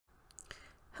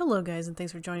Hello guys, and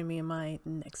thanks for joining me in my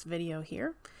next video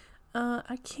here.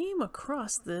 I came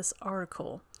across this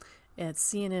article at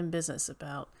CNN Business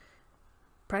about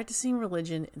practicing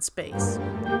religion in space. This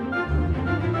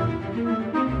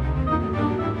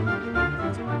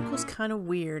article's kind of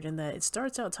weird in that it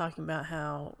starts out talking about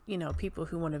how, people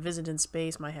who want to visit in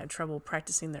space might have trouble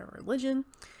practicing their religion.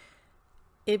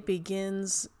 It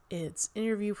begins its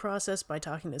interview process by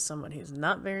talking to someone who's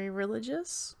not very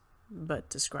religious, but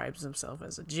describes himself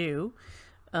as a Jew.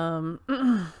 Let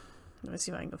me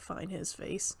see if I can find his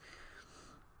face.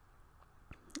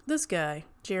 This guy,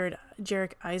 Jarek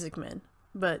Isaacman.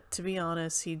 But to be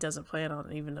honest, he doesn't plan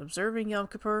on even observing Yom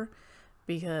Kippur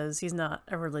because he's not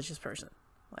a religious person.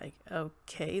 Like,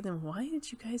 okay, then why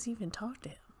did you guys even talk to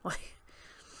him?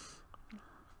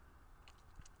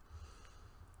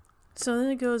 So then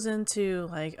it goes into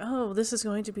like, oh, this is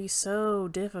going to be so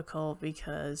difficult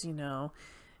because,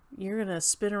 you're going to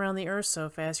spin around the earth so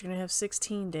fast. You're going to have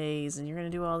 16 days and you're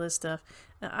going to do all this stuff.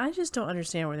 Now, I just don't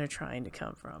understand where they're trying to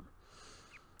come from.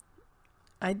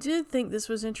 I did think this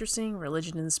was interesting.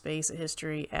 Religion in space, a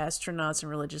history, astronauts and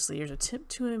religious leaders attempt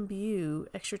to imbue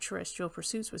extraterrestrial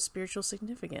pursuits with spiritual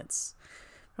significance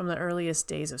from the earliest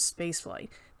days of spaceflight.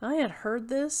 Now, I had heard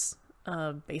this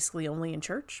basically only in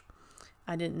church.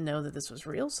 I didn't know that this was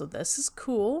real, so this is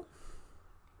cool.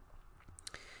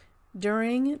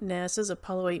 During NASA's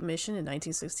Apollo 8 mission in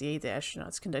 1968, the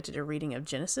astronauts conducted a reading of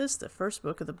Genesis, the first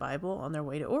book of the Bible, on their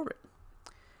way to orbit.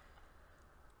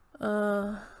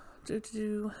 Let's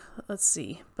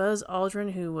see. Buzz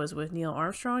Aldrin, who was with Neil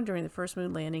Armstrong during the first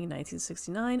moon landing in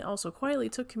 1969, also quietly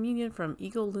took communion from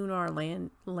Eagle Lunar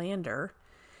Lander,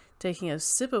 taking a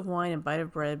sip of wine and bite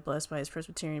of bread blessed by his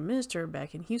Presbyterian minister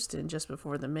back in Houston just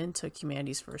before the men took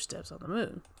humanity's first steps on the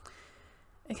moon.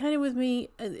 And kind of with me,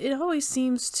 it always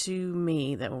seems to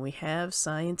me that when we have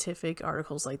scientific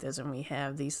articles like this and we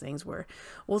have these things where,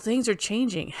 well, things are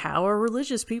changing, how are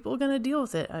religious people going to deal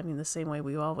with it? I mean, the same way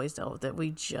we always dealt with it,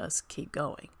 we just keep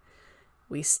going.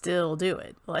 We still do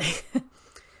it. Like,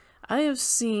 I have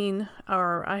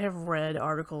read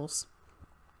articles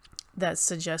that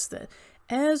suggest that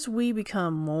as we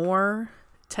become more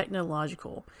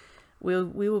technological, we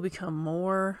will become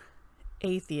more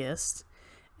atheist,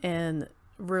 and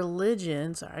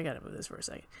religion, sorry, I gotta move this for a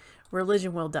second.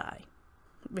 Religion will die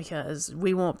because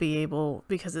we won't be able,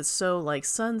 because it's so like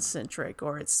sun-centric,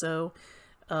 or it's so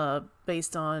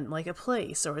based on like a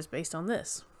place, or it's based on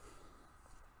this.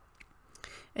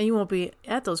 And you won't be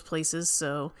at those places,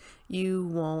 so you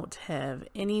won't have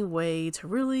any way to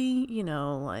really,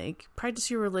 like practice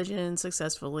your religion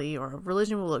successfully, or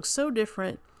religion will look so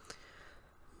different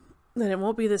that it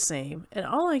won't be the same. And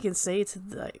all I can say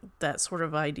to that sort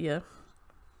of idea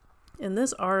in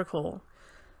this article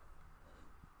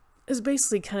is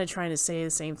basically kind of trying to say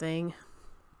the same thing,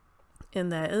 in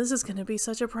that this is going to be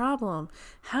such a problem.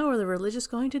 How are the religious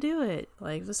going to do it?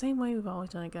 Like the same way we've always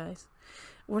done it, guys.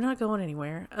 We're not going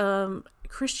anywhere.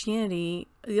 Christianity,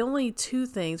 the only two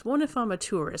things, one, if I'm a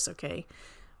tourist, okay?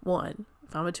 One,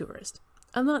 if I'm a tourist,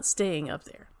 I'm not staying up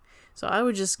there. So I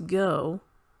would just go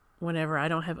whenever I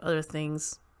don't have other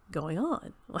things going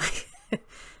on. Like,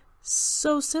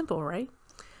 so simple, right?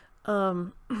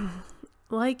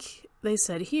 Like they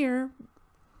said here,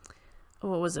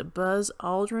 what was it, Buzz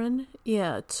Aldrin?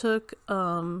 Yeah, took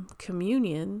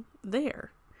communion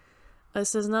there. It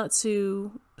says not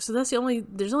to, so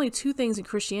there's only two things in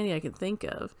Christianity I can think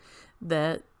of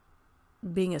that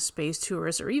being a space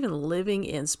tourist, or even living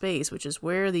in space, which is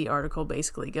where the article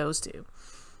basically goes to.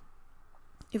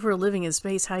 If we're living in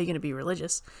space, how are you going to be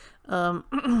religious?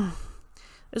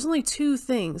 There's only two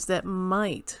things that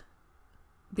might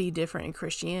be different in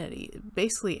Christianity.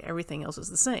 Basically, everything else is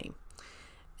the same.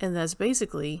 And that's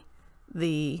basically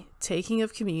the taking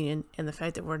of communion and the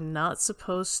fact that we're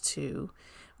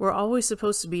always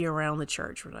supposed to be around the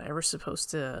church. We're not ever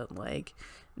supposed to,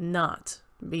 not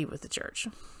be with the church.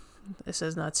 It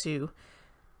says not to,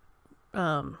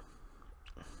 I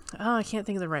can't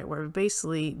think of the right word, but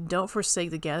basically, don't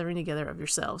forsake the gathering together of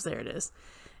yourselves. There it is.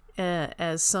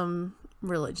 As some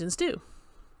religions do.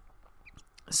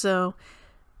 So,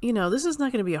 this is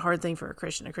not going to be a hard thing for a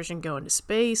Christian. A Christian can go into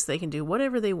space. They can do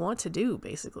whatever they want to do,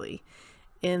 basically,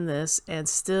 in this, and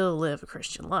still live a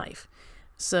Christian life.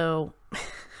 So,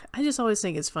 I just always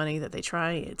think it's funny that they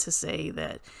try to say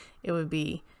that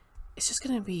it's just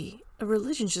going to be, a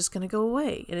religion's just going to go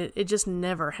away. And it just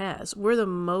never has. We're the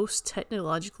most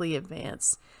technologically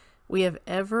advanced we have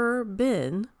ever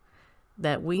been,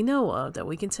 that we know of, that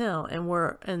we can tell.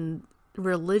 And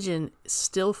religion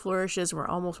still flourishes. We're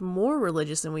almost more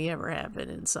religious than we ever have been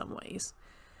in some ways.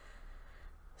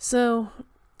 So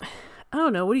I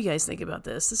don't know. What do you guys think about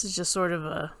this? This is just sort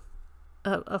of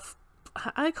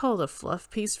I call it a fluff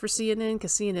piece for CNN,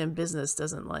 because CNN Business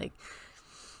doesn't like,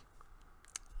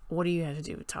 what do you have to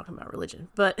do with talking about religion?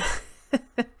 But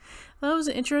that was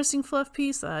an interesting fluff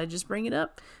piece. I just bring it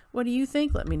up. What do you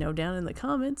think? Let me know down in the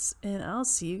comments, and I'll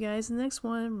see you guys in the next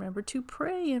one. Remember to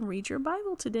pray and read your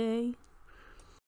Bible today.